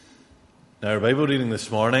Now, our Bible reading this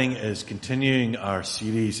morning is continuing our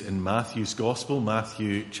series in Matthew's Gospel,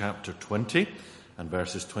 Matthew chapter 20 and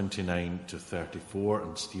verses 29 to 34,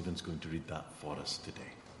 and Stephen's going to read that for us today.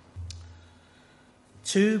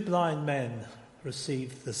 2 blind men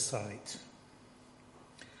received the sight.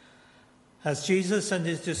 As Jesus and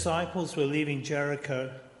his disciples were leaving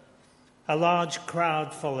Jericho, a large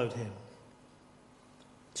crowd followed him.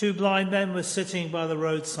 2 blind men were sitting by the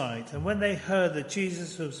roadside, and when they heard that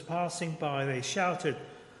Jesus was passing by, they shouted,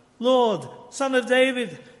 "Lord, Son of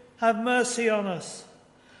David, have mercy on us."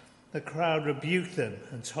 The crowd rebuked them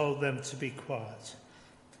and told them to be quiet.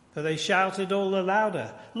 But they shouted all the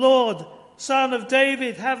louder, "Lord, Son of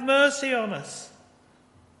David, have mercy on us."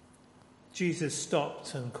 Jesus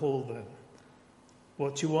stopped and called them.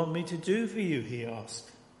 "What do you want me to do for you?" he asked.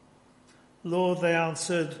 "Lord," they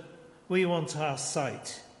answered, "we want our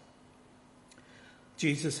sight."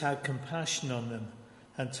 Jesus had compassion on them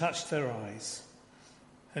and touched their eyes.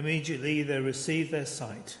 Immediately they received their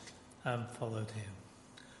sight and followed him.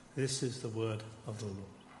 This is the word of the Lord.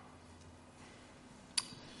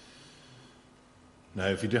 Now,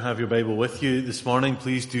 if you do have your Bible with you this morning,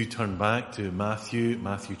 please do turn back to Matthew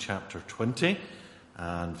chapter 20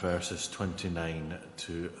 and verses 29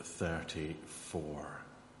 to 34.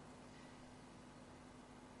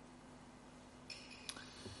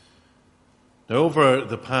 Now, over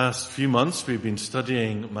the past few months, we've been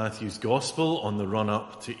studying Matthew's Gospel on the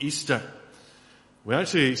run-up to Easter. We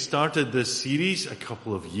actually started this series a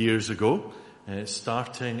couple of years ago,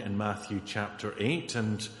 starting in Matthew chapter 8,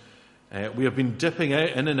 and we have been dipping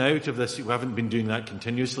in and out of this. We haven't been doing that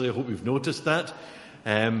continuously. I hope you've noticed that.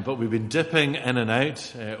 But we've been dipping in and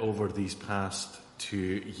out over these past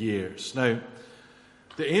 2 years. Now,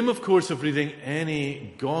 the aim, of course, of reading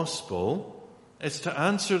any Gospel is to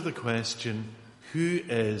answer the question, who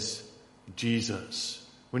is Jesus?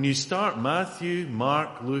 When you start Matthew,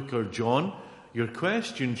 Mark, Luke, or John, your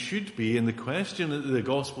question should be, and the question that the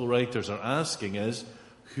Gospel writers are asking is,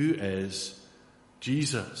 who is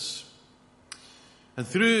Jesus? And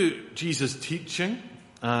through Jesus' teaching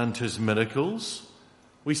and his miracles,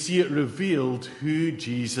 we see it revealed who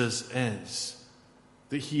Jesus is.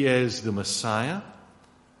 That he is the Messiah,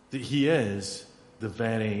 that he is the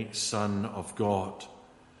very Son of God.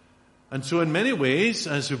 And so in many ways,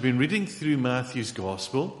 as we've been reading through Matthew's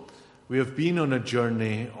Gospel, we have been on a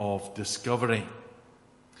journey of discovery.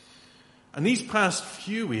 And these past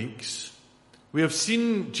few weeks, we have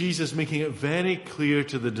seen Jesus making it very clear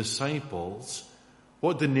to the disciples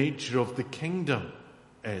what the nature of the kingdom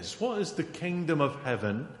is. What is the kingdom of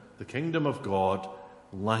heaven, the kingdom of God,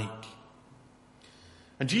 like?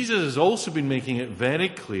 And Jesus has also been making it very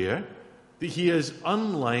clear that he is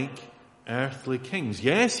unlike earthly kings.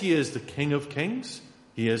 Yes, he is the King of Kings.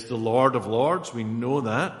 He is the Lord of Lords. We know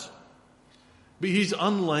that. But he's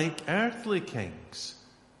unlike earthly kings.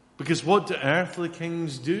 Because what do earthly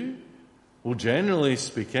kings do? Well, generally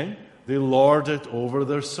speaking, they lord it over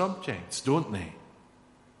their subjects, don't they?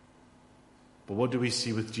 But what do we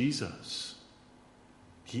see with Jesus?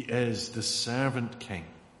 He is the servant king.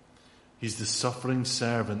 He's the suffering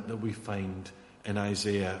servant that we find in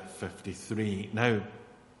Isaiah 53. Now,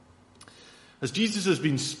 as Jesus has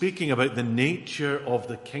been speaking about the nature of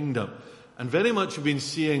the kingdom, and very much we've been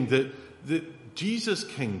seeing that Jesus'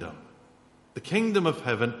 kingdom, the kingdom of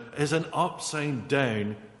heaven, is an upside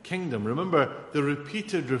down kingdom. Remember the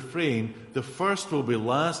repeated refrain, the first will be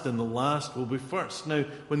last and the last will be first. Now,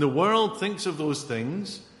 when the world thinks of those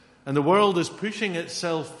things, and the world is pushing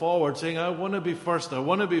itself forward, saying, I want to be first, I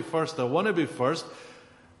want to be first, I want to be first,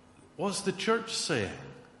 what's the church saying?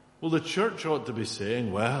 Well, the church ought to be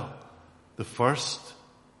saying, well, the first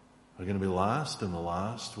are going to be last and the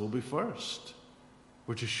last will be first.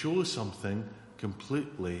 We're to show something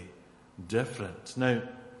completely different. Now,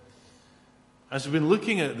 as we've been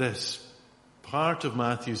looking at this part of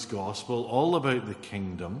Matthew's Gospel, all about the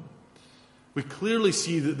kingdom, we clearly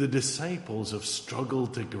see that the disciples have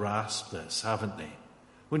struggled to grasp this, haven't they?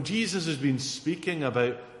 When Jesus has been speaking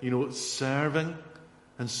about, serving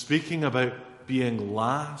and speaking about being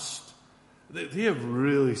last, they have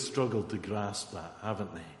really struggled to grasp that,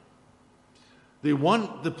 haven't they? They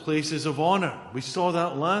want the places of honor. We saw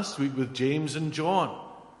that last week with James and John,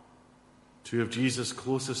 2 of Jesus'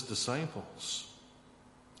 closest disciples.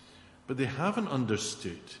 But they haven't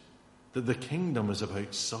understood that the kingdom is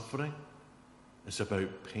about suffering. It's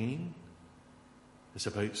about pain. It's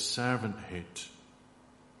about servanthood.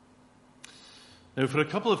 Now, for a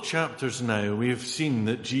couple of chapters now, we have seen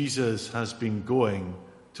that Jesus has been going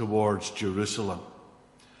towards Jerusalem.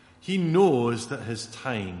 He knows that his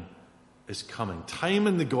time is coming. Time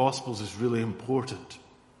in the Gospels is really important.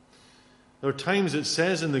 There are times it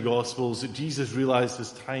says in the Gospels that Jesus realized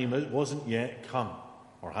his time it wasn't yet come,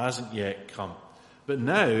 or hasn't yet come. But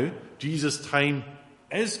now, Jesus' time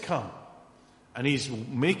is come, and he's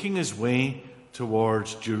making his way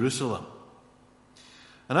towards Jerusalem.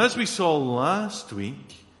 And as we saw last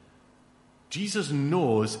week, Jesus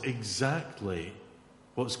knows exactly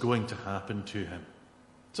what's going to happen to him.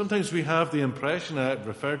 Sometimes we have the impression, I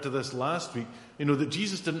referred to this last week, that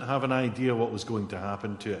Jesus didn't have an idea what was going to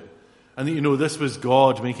happen to him. And that, this was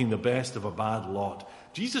God making the best of a bad lot.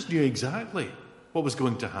 Jesus knew exactly what was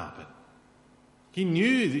going to happen. He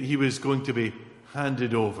knew that he was going to be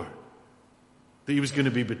handed over, that he was going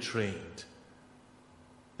to be betrayed,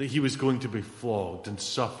 that he was going to be flogged and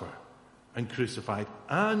suffer and crucified,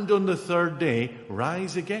 and on the third day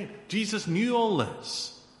rise again. Jesus knew all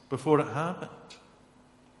this before it happened.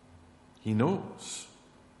 He knows.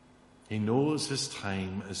 He knows his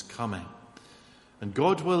time is coming. And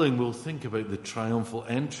God willing, we'll think about the triumphal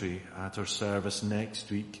entry at our service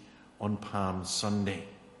next week on Palm Sunday.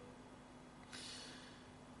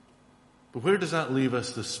 But where does that leave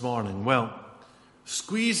us this morning? Well,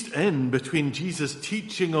 squeezed in between Jesus'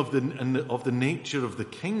 teaching of the nature of the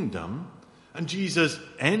kingdom and Jesus'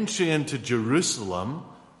 entry into Jerusalem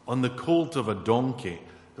on the colt of a donkey,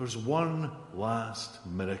 there's one last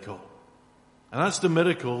miracle. And that's the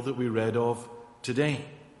miracle that we read of today.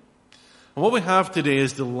 And what we have today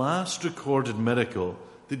is the last recorded miracle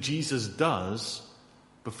that Jesus does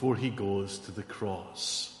before he goes to the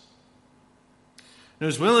cross. Now,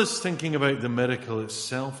 as well as thinking about the miracle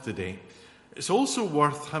itself today, it's also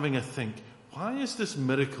worth having a think, why is this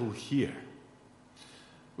miracle here?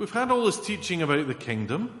 We've had all this teaching about the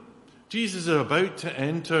kingdom. Jesus is about to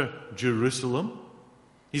enter Jerusalem.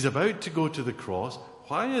 He's about to go to the cross.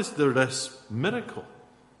 Why is there this miracle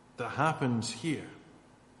that happens here?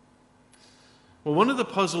 Well, one of the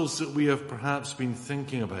puzzles that we have perhaps been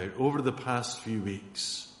thinking about over the past few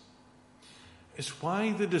weeks is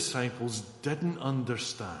why the disciples didn't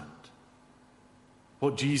understand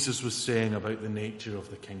what Jesus was saying about the nature of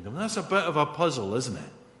the kingdom. That's a bit of a puzzle, isn't it?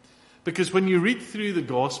 Because when you read through the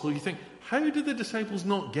gospel, you think, how did the disciples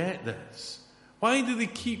not get this? Why do they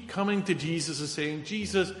keep coming to Jesus and saying,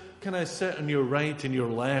 Jesus, can I sit on your right and your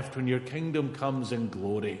left when your kingdom comes in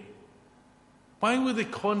glory? Why were they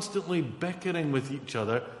constantly bickering with each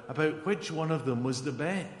other about which one of them was the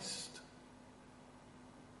best?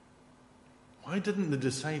 Why didn't the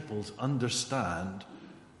disciples understand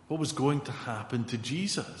what was going to happen to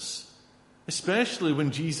Jesus? Especially when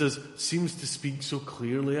Jesus seems to speak so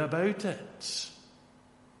clearly about it.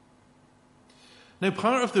 Now,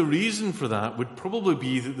 part of the reason for that would probably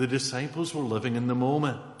be that the disciples were living in the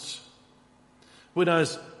moment.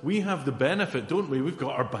 Whereas we have the benefit, don't we? We've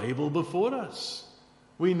got our Bible before us.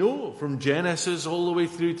 We know from Genesis all the way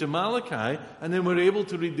through to Malachi, and then we're able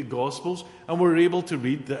to read the Gospels, and we're able to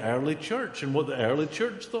read the early church and what the early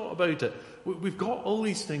church thought about it. We've got all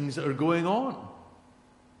these things that are going on.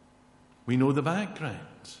 We know the background.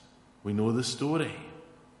 We know the story.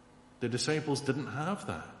 The disciples didn't have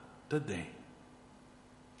that, did they?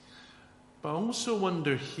 But I also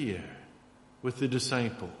wonder here, with the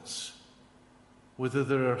disciples, whether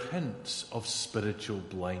there are hints of spiritual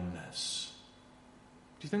blindness.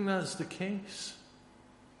 Do you think that's the case?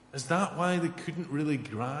 Is that why they couldn't really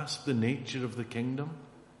grasp the nature of the kingdom?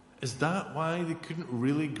 Is that why they couldn't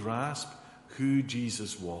really grasp who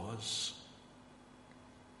Jesus was?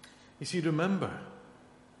 You see, remember,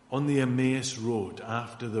 on the Emmaus Road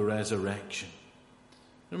after the resurrection,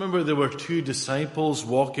 remember there were two disciples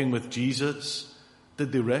walking with Jesus.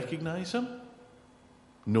 Did they recognize him?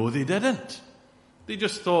 No, they didn't. They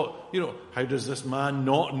just thought, how does this man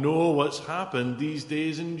not know what's happened these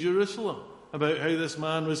days in Jerusalem? About how this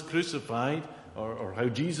man was crucified, or how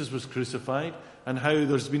Jesus was crucified, and how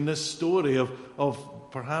there's been this story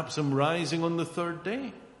of perhaps him rising on the third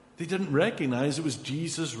day. They didn't recognize it was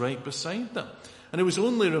Jesus right beside them. And it was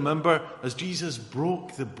only, remember, as Jesus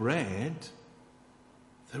broke the bread,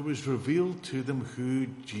 that it was revealed to them who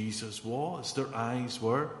Jesus was. Their eyes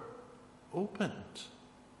were opened.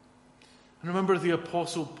 And remember the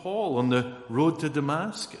Apostle Paul on the road to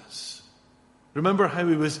Damascus. Remember how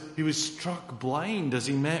he was struck blind as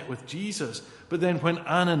he met with Jesus. But then when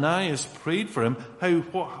Ananias prayed for him,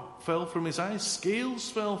 what fell from his eyes? Scales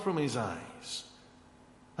fell from his eyes.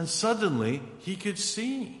 And suddenly he could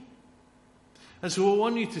see. And so I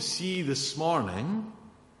want you to see this morning,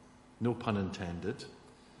 no pun intended,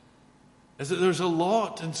 is that there's a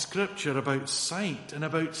lot in Scripture about sight and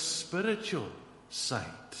about spiritual sight.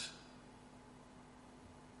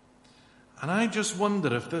 And I just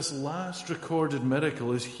wonder if this last recorded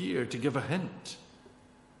miracle is here to give a hint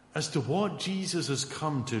as to what Jesus has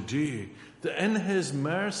come to do, that in his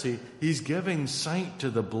mercy he's giving sight to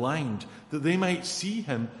the blind, that they might see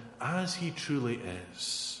him as he truly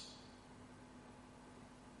is.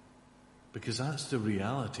 Because that's the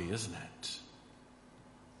reality, isn't it?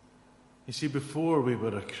 You see, before we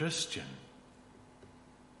were a Christian,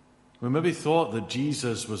 we maybe thought that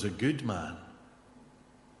Jesus was a good man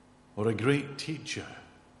or a great teacher.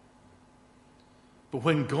 But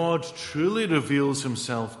when God truly reveals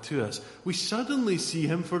himself to us, we suddenly see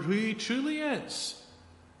him for who he truly is.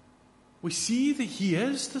 We see that he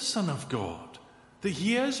is the Son of God, that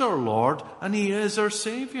he is our Lord, and he is our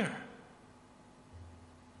Saviour.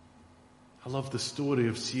 I love the story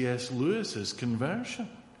of C.S. Lewis's conversion.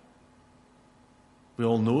 We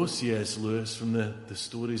all know C.S. Lewis from the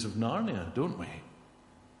stories of Narnia, don't we?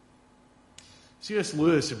 C.S.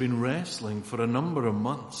 Lewis had been wrestling for a number of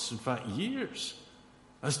months, in fact years,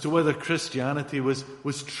 as to whether Christianity was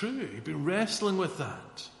true. He'd been wrestling with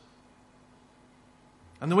that.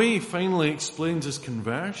 And the way he finally explains his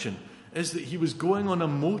conversion is that he was going on a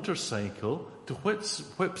motorcycle to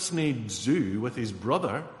Whipsnade Zoo with his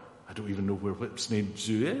brother. I don't even know where Whipsnade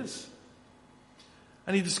Zoo is.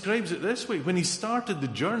 And he describes it this way. When he started the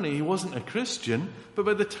journey, he wasn't a Christian, but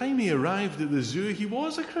by the time he arrived at the zoo, he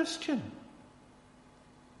was a Christian.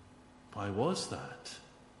 Why was that?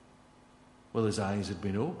 Well, his eyes had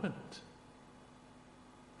been opened,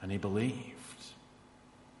 and he believed.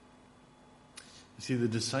 You see, the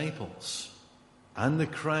disciples and the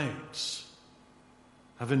crowds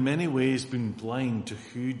have in many ways been blind to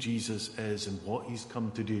who Jesus is and what he's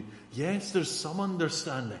come to do. Yes, there's some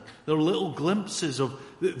understanding. There are little glimpses of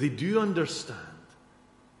that they do understand.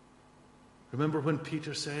 Remember when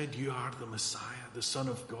Peter said, "You are the Messiah, the Son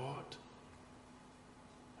of God."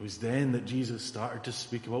 It was then that Jesus started to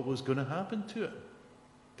speak about what was going to happen to him.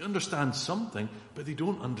 They understand something, but they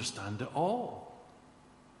don't understand it all.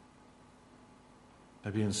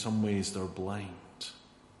 Maybe in some ways they're blind.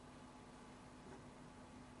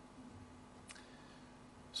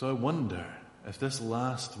 So I wonder if this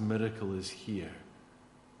last miracle is here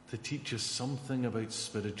to teach us something about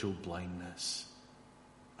spiritual blindness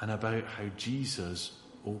and about how Jesus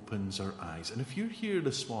opens our eyes. And if you're here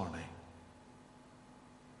this morning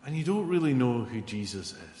and you don't really know who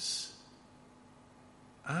Jesus is,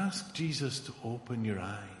 ask Jesus to open your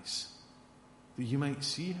eyes that you might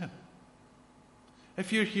see him.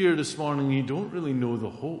 If you're here this morning and you don't really know the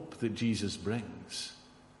hope that Jesus brings,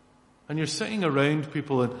 and you're sitting around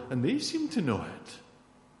people and they seem to know it,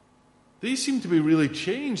 they seem to be really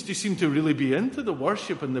changed, they seem to really be into the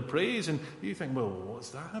worship and the praise, and you think, well, what's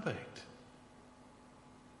that about?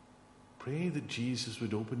 Pray that Jesus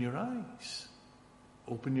would open your eyes,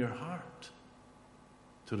 open your heart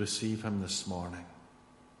to receive him this morning.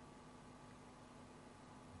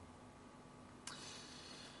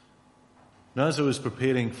 Now, as I was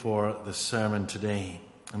preparing for the sermon today,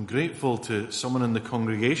 I'm grateful to someone in the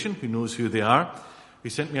congregation who knows who they are, who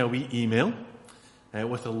sent me a wee email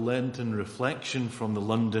with a Lenten reflection from the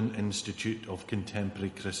London Institute of Contemporary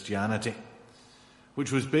Christianity,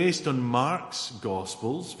 which was based on Mark's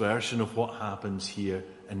Gospel's version of what happens here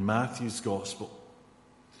in Matthew's Gospel.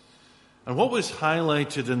 And what was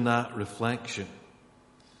highlighted in that reflection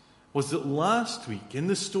was that last week, in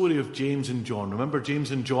the story of James and John, remember James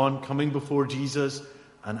and John coming before Jesus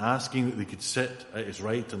and asking that they could sit at his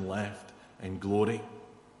right and left in glory?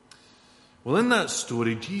 Well, in that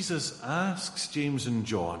story, Jesus asks James and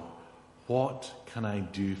John, "What can I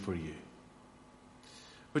do for you?"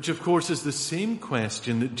 Which, of course, is the same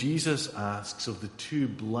question that Jesus asks of the two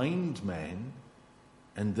blind men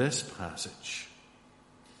in this passage.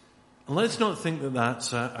 And let's not think that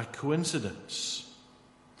that's a coincidence.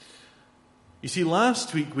 You see,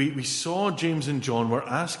 last week we saw James and John were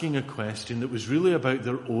asking a question that was really about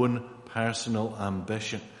their own personal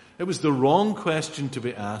ambition. It was the wrong question to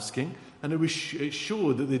be asking, and it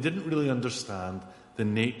showed that they didn't really understand the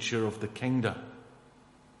nature of the kingdom.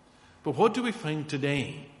 But what do we find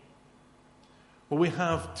today? Well, we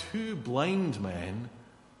have two blind men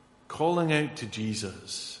calling out to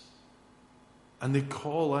Jesus, and they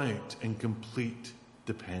call out in complete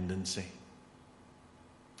dependency.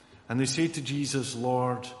 And they say to Jesus,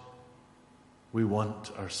 "Lord, we want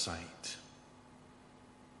our sight."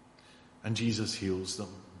 And Jesus heals them.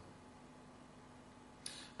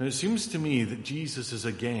 Now it seems to me that Jesus is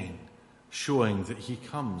again showing that he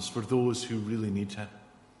comes for those who really need him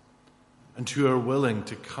and who are willing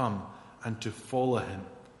to come and to follow him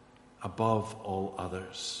above all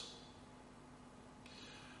others.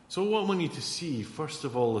 So what I want you to see, first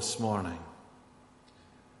of all this morning,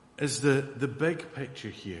 is the big picture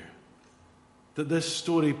here. that this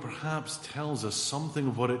story perhaps tells us something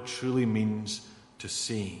of what it truly means to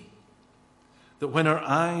see. That when our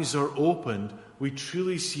eyes are opened, we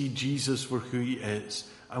truly see Jesus for who he is,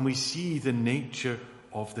 and we see the nature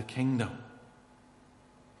of the kingdom.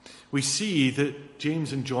 We see that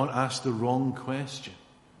James and John asked the wrong question.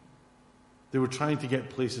 They were trying to get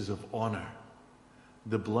places of honor.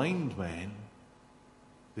 The blind men,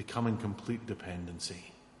 they come in complete dependency.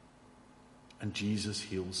 And Jesus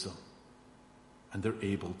heals them. And they're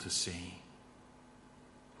able to see.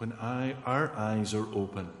 When our eyes are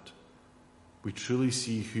opened, we truly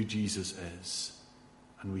see who Jesus is.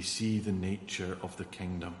 And we see the nature of the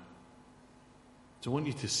kingdom. So I want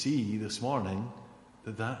you to see this morning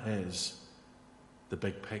that is the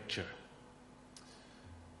big picture.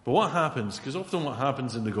 But what happens, because often what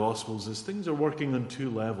happens in the Gospels is things are working on two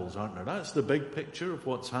levels, aren't there? That's the big picture of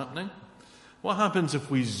what's happening. What happens if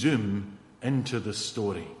we zoom into the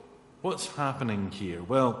story? What's happening here?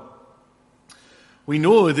 Well, we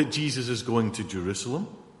know that Jesus is going to Jerusalem.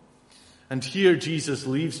 And here Jesus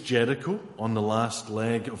leaves Jericho on the last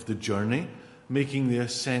leg of the journey, making the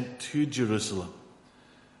ascent to Jerusalem.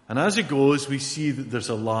 And as he goes, we see that there's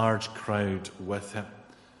a large crowd with him.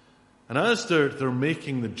 And as they're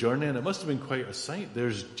making the journey, and it must have been quite a sight,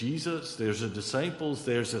 there's Jesus, there's the disciples,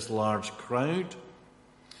 there's this large crowd.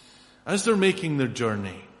 As they're making their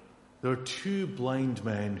journey, there are two blind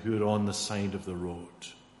men who are on the side of the road.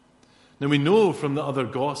 Now we know from the other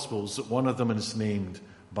Gospels that one of them is named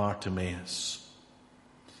Bartimaeus.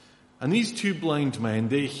 And these two blind men,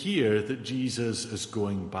 they hear that Jesus is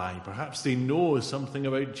going by. Perhaps they know something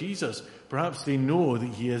about Jesus. Perhaps they know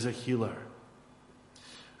that he is a healer.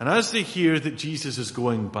 And as they hear that Jesus is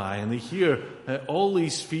going by, and they hear all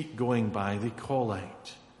these feet going by, they call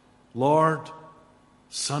out, "Lord,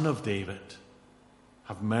 Son of David,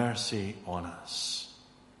 have mercy on us."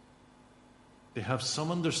 They have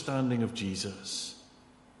some understanding of Jesus,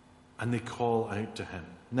 and they call out to him.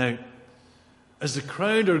 Now, as the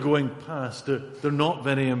crowd are going past, they're not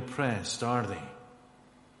very impressed, are they?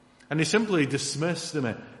 And they simply dismiss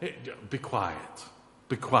them. Be quiet.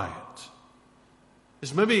 Be quiet.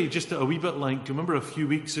 It's maybe just a wee bit like, do you remember a few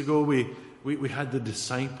weeks ago we had the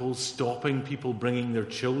disciples stopping people bringing their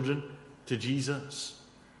children to Jesus?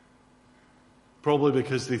 Probably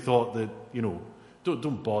because they thought that,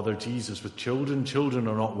 don't bother Jesus with children. Children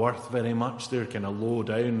are not worth very much. They're kind of low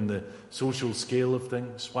down in the social scale of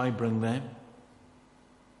things. Why bring them?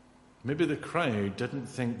 Maybe the crowd didn't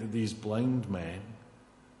think that these blind men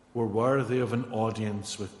were worthy of an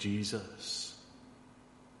audience with Jesus.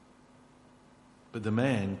 But the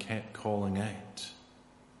men kept calling out,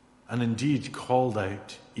 and indeed called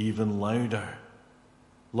out even louder.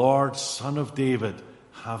 "Lord, Son of David,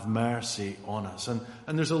 have mercy on us." And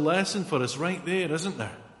there's a lesson for us right there, isn't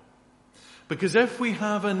there? Because if we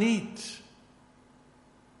have a need,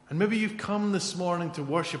 and maybe you've come this morning to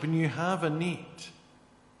worship and you have a need,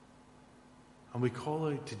 and we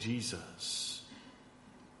call out to Jesus,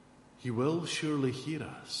 he will surely hear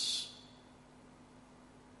us.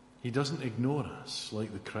 He doesn't ignore us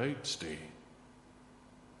like the crowds do.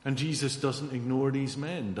 And Jesus doesn't ignore these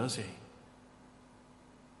men, does he?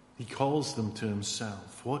 He calls them to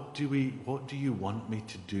himself. What do you want me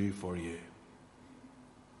to do for you?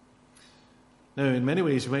 Now, in many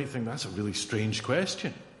ways, you might think that's a really strange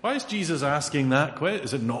question. Why is Jesus asking that question?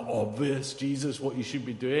 Is it not obvious, Jesus, what you should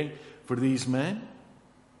be doing for these men?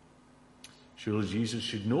 Surely Jesus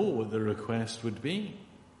should know what their request would be.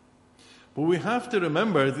 But we have to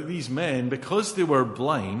remember that these men, because they were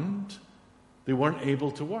blind, they weren't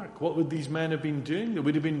able to work. What would these men have been doing? They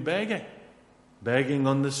would have been begging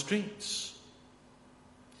on the streets.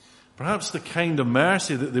 Perhaps the kind of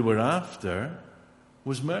mercy that they were after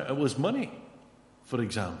was money, for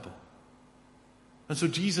example. And so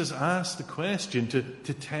Jesus asked the question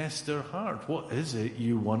to test their heart. What is it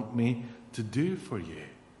you want me to do for you?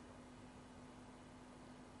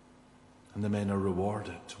 And the men are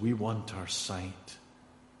rewarded. "We want our sight,"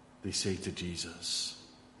 they say to Jesus.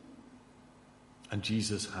 And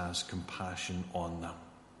Jesus has compassion on them.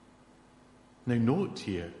 Now note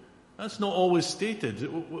here, that's not always stated.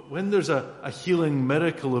 When there's a healing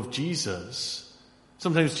miracle of Jesus,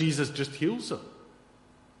 sometimes Jesus just heals them.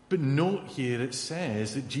 But note here it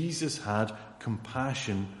says that Jesus had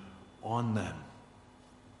compassion on them.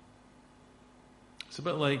 It's a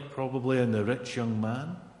bit like probably in the rich young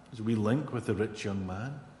man. As we link with the rich young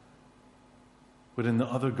man. But in the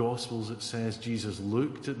other Gospels it says Jesus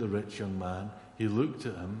looked at the rich young man, he looked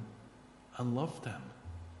at him and loved him.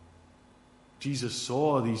 Jesus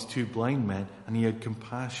saw these two blind men and he had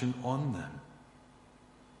compassion on them.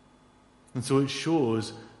 And so it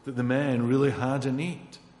shows that the men really had a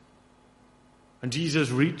need. And Jesus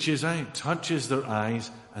reaches out, touches their eyes,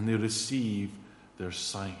 and they receive their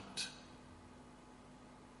sight.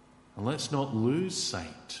 And let's not lose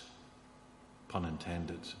sight, pun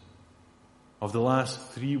intended, of the last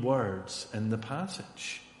 3 words in the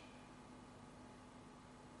passage.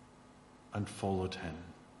 And followed him.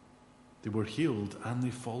 They were healed and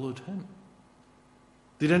they followed him.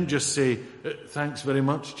 They didn't just say, thanks very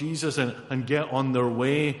much, Jesus, and get on their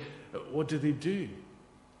way. What do?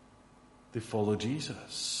 They follow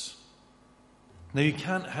Jesus. Now you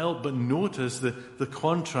can't help but notice the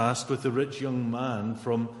contrast with the rich young man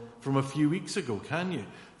from a few weeks ago, can you?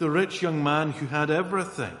 The rich young man who had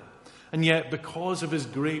everything. And yet because of his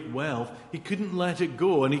great wealth, he couldn't let it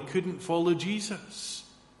go and he couldn't follow Jesus.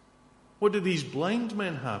 What do these blind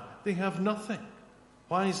men have? They have nothing.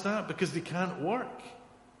 Why is that? Because they can't work.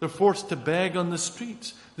 They're forced to beg on the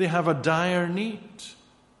streets. They have a dire need.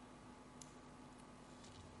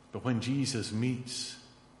 But when Jesus meets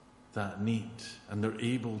that need and they're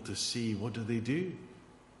able to see, what do?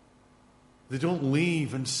 They don't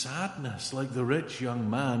leave in sadness like the rich young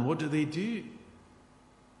man. What do?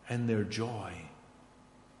 In their joy,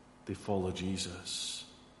 they follow Jesus.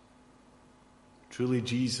 Truly,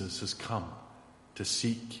 Jesus has come to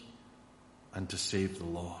seek and to save the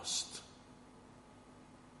lost.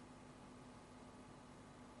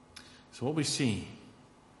 So what we see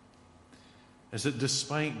is that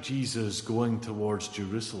despite Jesus going towards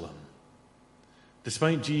Jerusalem,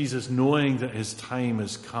 despite Jesus knowing that his time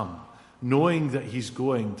has come, knowing that he's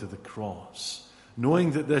going to the cross,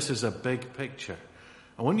 knowing that this is a big picture,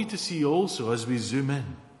 I want you to see also as we zoom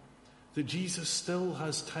in that Jesus still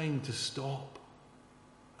has time to stop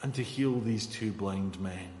and to heal these 2 blind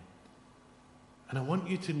men. And I want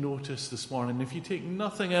you to notice this morning, if you take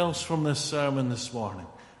nothing else from this sermon this morning,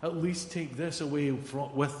 at least take this away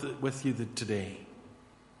with you today,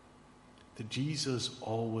 that Jesus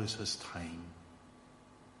always has time.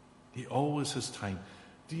 He always has time.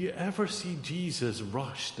 Do you ever see Jesus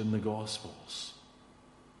rushed in the Gospels?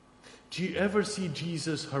 Do you ever see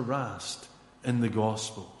Jesus harassed in the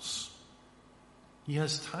Gospels? He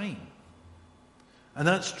has time. And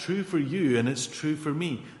that's true for you and it's true for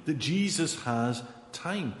me, that Jesus has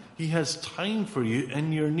time. He has time for you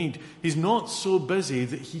in your need. He's not so busy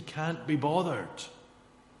that he can't be bothered.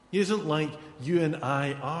 He isn't like you and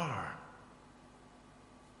I are.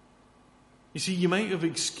 You see, you might have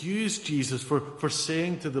excused Jesus for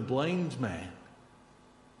saying to the blind men,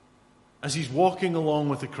 as he's walking along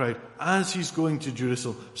with the crowd, as he's going to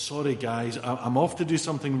Jerusalem, sorry guys, I'm off to do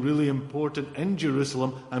something really important in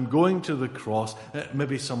Jerusalem. I'm going to the cross,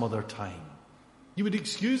 maybe some other time. You would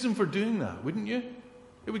excuse him for doing that, wouldn't you?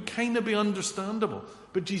 It would kind of be understandable.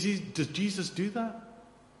 But does Jesus do that?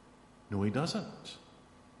 No, he doesn't.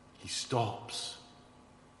 He stops.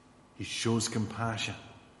 He shows compassion.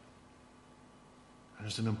 And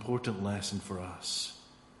there's an important lesson for us.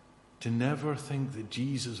 To never think that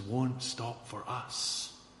Jesus won't stop for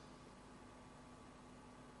us.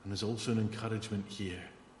 And there's also an encouragement here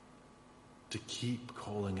to keep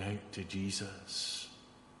calling out to Jesus.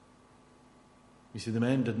 You see, the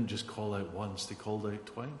men didn't just call out once, they called out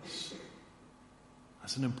twice.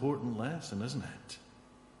 That's an important lesson, isn't it?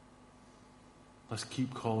 Let's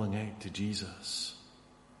keep calling out to Jesus.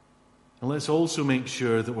 And let's also make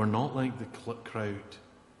sure that we're not like the crowd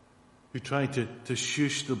who try to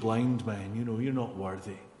shush the blind man. You know, you're not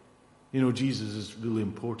worthy. You know, Jesus is really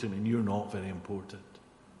important and you're not very important.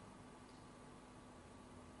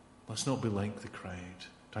 Let's not be like the crowd,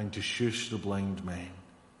 trying to shush the blind men,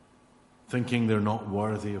 thinking they're not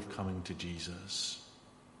worthy of coming to Jesus.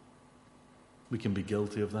 We can be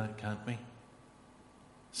guilty of that, can't we?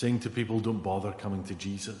 Saying to people, don't bother coming to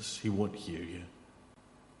Jesus. He won't hear you.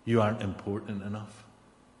 You aren't important enough.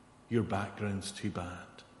 Your background's too bad.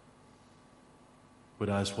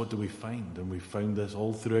 Whereas what do we find? And we found this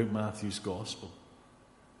all throughout Matthew's Gospel.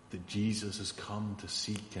 That Jesus has come to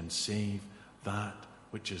seek and save that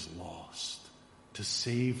which is lost. To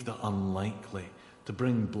save the unlikely. To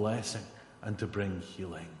bring blessing and to bring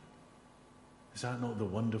healing. Is that not the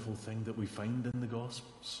wonderful thing that we find in the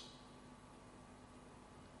Gospels?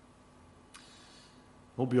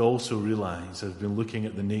 What we also realize, I've been looking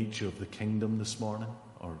at the nature of the kingdom this morning,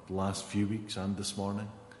 or the last few weeks and this morning,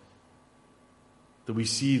 that we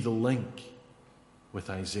see the link with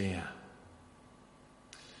Isaiah.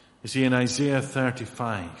 You see, in Isaiah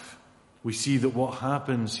 35, we see that what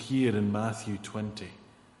happens here in Matthew 20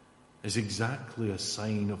 is exactly a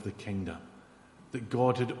sign of the kingdom that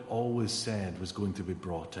God had always said was going to be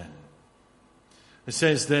brought in. It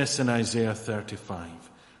says this in Isaiah 35,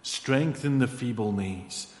 Strengthen the feeble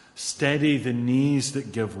knees. Steady the knees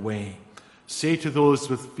that give way. Say to those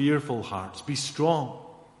with fearful hearts, be strong.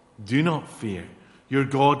 Do not fear. Your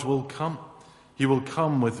God will come. He will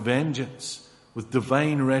come with vengeance, with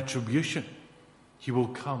divine retribution. He will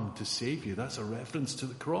come to save you. That's a reference to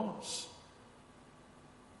the cross.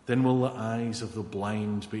 Then will the eyes of the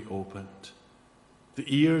blind be opened, the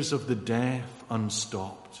ears of the deaf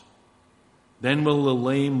unstopped. Then will the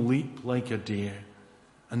lame leap like a deer,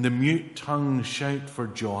 and the mute tongue shout for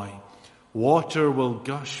joy. Water will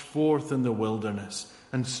gush forth in the wilderness,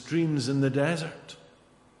 and streams in the desert.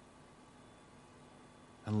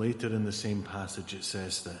 And later in the same passage it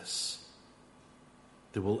says this: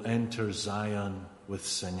 they will enter Zion with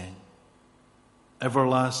singing.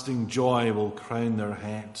 Everlasting joy will crown their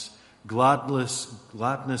heads.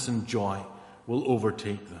 Gladness and joy will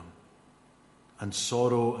overtake them, and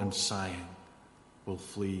sorrow and sighing will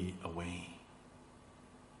flee away.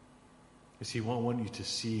 You see, what I want you to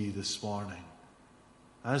see this morning,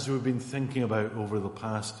 as we've been thinking about over the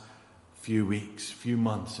past few weeks, few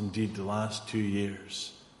months, indeed the last 2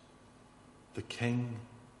 years, the King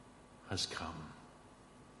has come.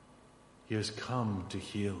 He has come to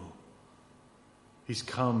heal. He's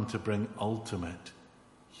come to bring ultimate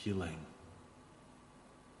healing.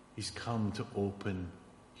 He's come to open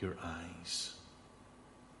your eyes.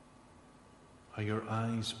 Are your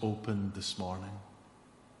eyes opened this morning?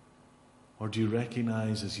 Or do you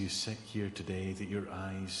recognize as you sit here today that your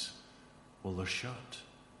eyes, well, they're shut?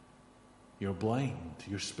 You're blind.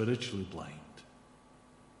 You're spiritually blind.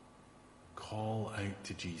 Call out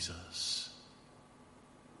to Jesus.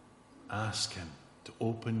 Ask him to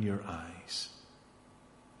open your eyes,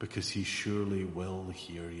 because he surely will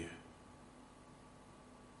hear you.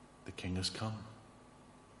 The King has come.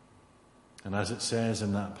 And as it says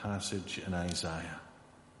in that passage in Isaiah,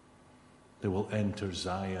 they will enter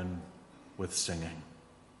Zion with singing.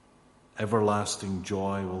 Everlasting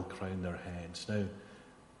joy will crown their heads. Now,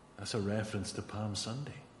 that's a reference to Palm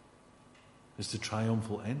Sunday. It's the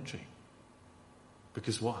triumphal entry.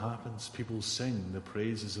 Because what happens? People sing the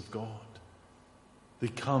praises of God. They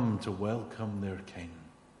come to welcome their King.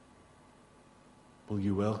 Will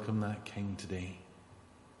you welcome that King today?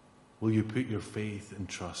 Will you put your faith and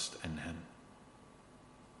trust in him?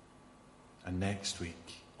 And next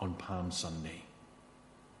week, on Palm Sunday,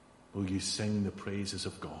 will you sing the praises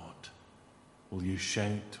of God? Will you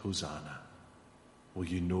shout Hosanna? Will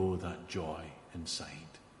you know that joy inside?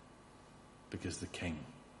 Because the King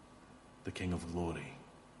of glory,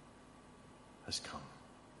 has come.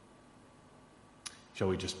 Shall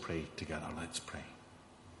we just pray together? Let's pray.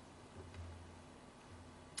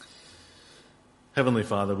 Heavenly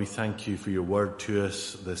Father, we thank you for your word to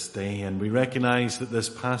us this day, and we recognize that this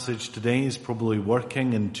passage today is probably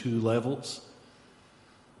working in two levels.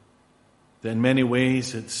 That in many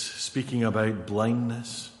ways it's speaking about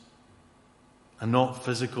blindness, and not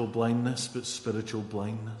physical blindness, but spiritual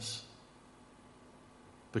blindness.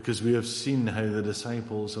 Because we have seen how the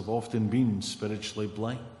disciples have often been spiritually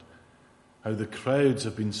blind, how the crowds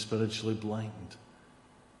have been spiritually blind.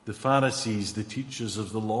 The Pharisees, the teachers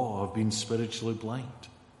of the law, have been spiritually blind,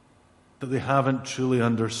 that they haven't truly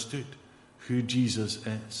understood who Jesus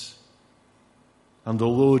is. And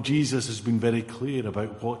although Jesus has been very clear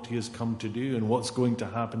about what he has come to do and what's going to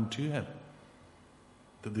happen to him,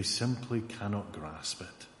 that they simply cannot grasp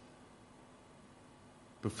it.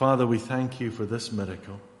 But Father, we thank you for this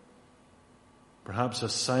miracle, perhaps a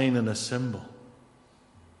sign and a symbol,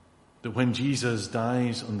 that when Jesus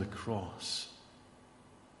dies on the cross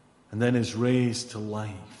and then is raised to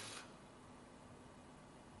life,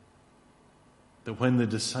 that when the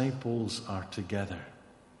disciples are together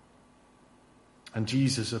and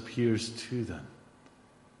Jesus appears to them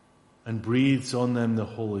and breathes on them the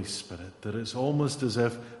Holy Spirit, that it's almost as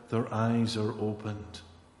if their eyes are opened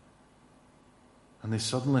and they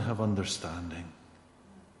suddenly have understanding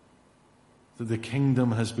that the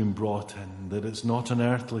kingdom has been brought in, that it's not an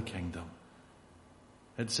earthly kingdom,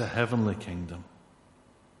 it's a heavenly kingdom,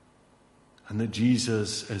 and that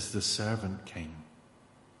Jesus is the servant king,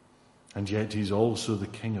 and yet he's also the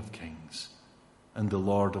King of kings and the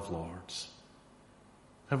Lord of lords.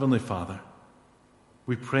 Heavenly Father,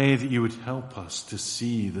 we pray that you would help us to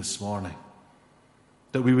see this morning,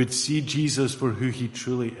 that we would see Jesus for who he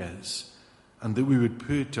truly is, and that we would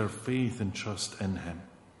put our faith and trust in him.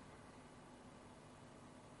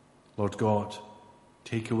 Lord God,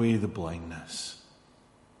 take away the blindness,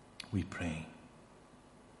 we pray.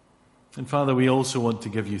 And Father, we also want to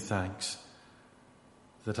give you thanks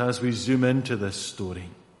that as we zoom into this story,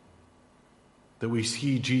 that we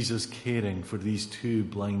see Jesus caring for these two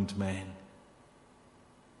blind men,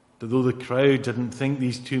 that though the crowd didn't think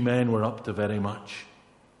these two men were up to very much,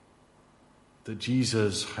 that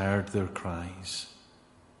Jesus heard their cries.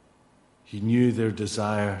 He knew their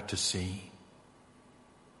desire to see,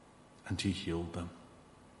 and he healed them.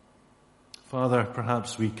 Father,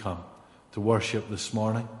 perhaps we come to worship this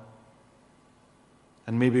morning,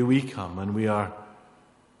 and maybe we come and we are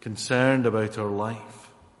concerned about our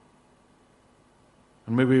life,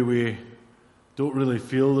 and maybe we don't really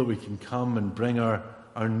feel that we can come and bring our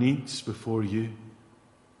needs before you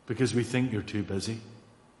because we think you're too busy,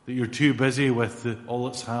 that you're too busy with all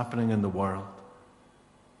that's happening in the world.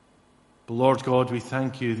 But Lord God, we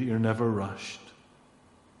thank you that you're never rushed,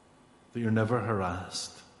 that you're never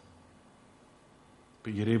harassed,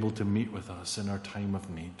 but you're able to meet with us in our time of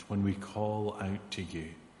need when we call out to you.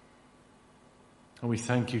 And we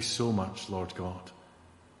thank you so much, Lord God,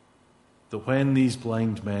 that when these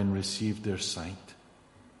blind men received their sight,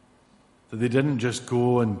 that they didn't just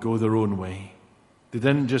go their own way. They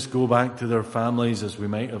didn't just go back to their families as we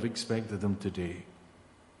might have expected them to do.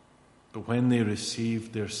 But when they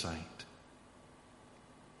received their sight,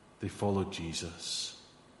 they followed Jesus.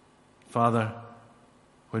 Father,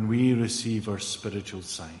 when we receive our spiritual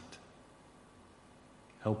sight,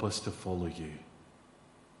 help us to follow you,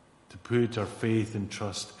 to put our faith and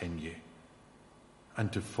trust in you,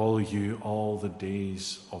 and to follow you all the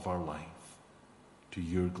days of our life to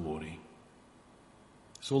your glory.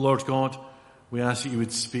 So, Lord God, we ask that you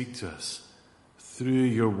would speak to us through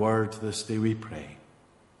your word this day, we pray.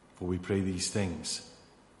 For we pray these things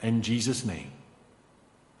in Jesus' name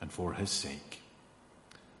and for his sake.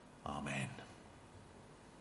 Amen.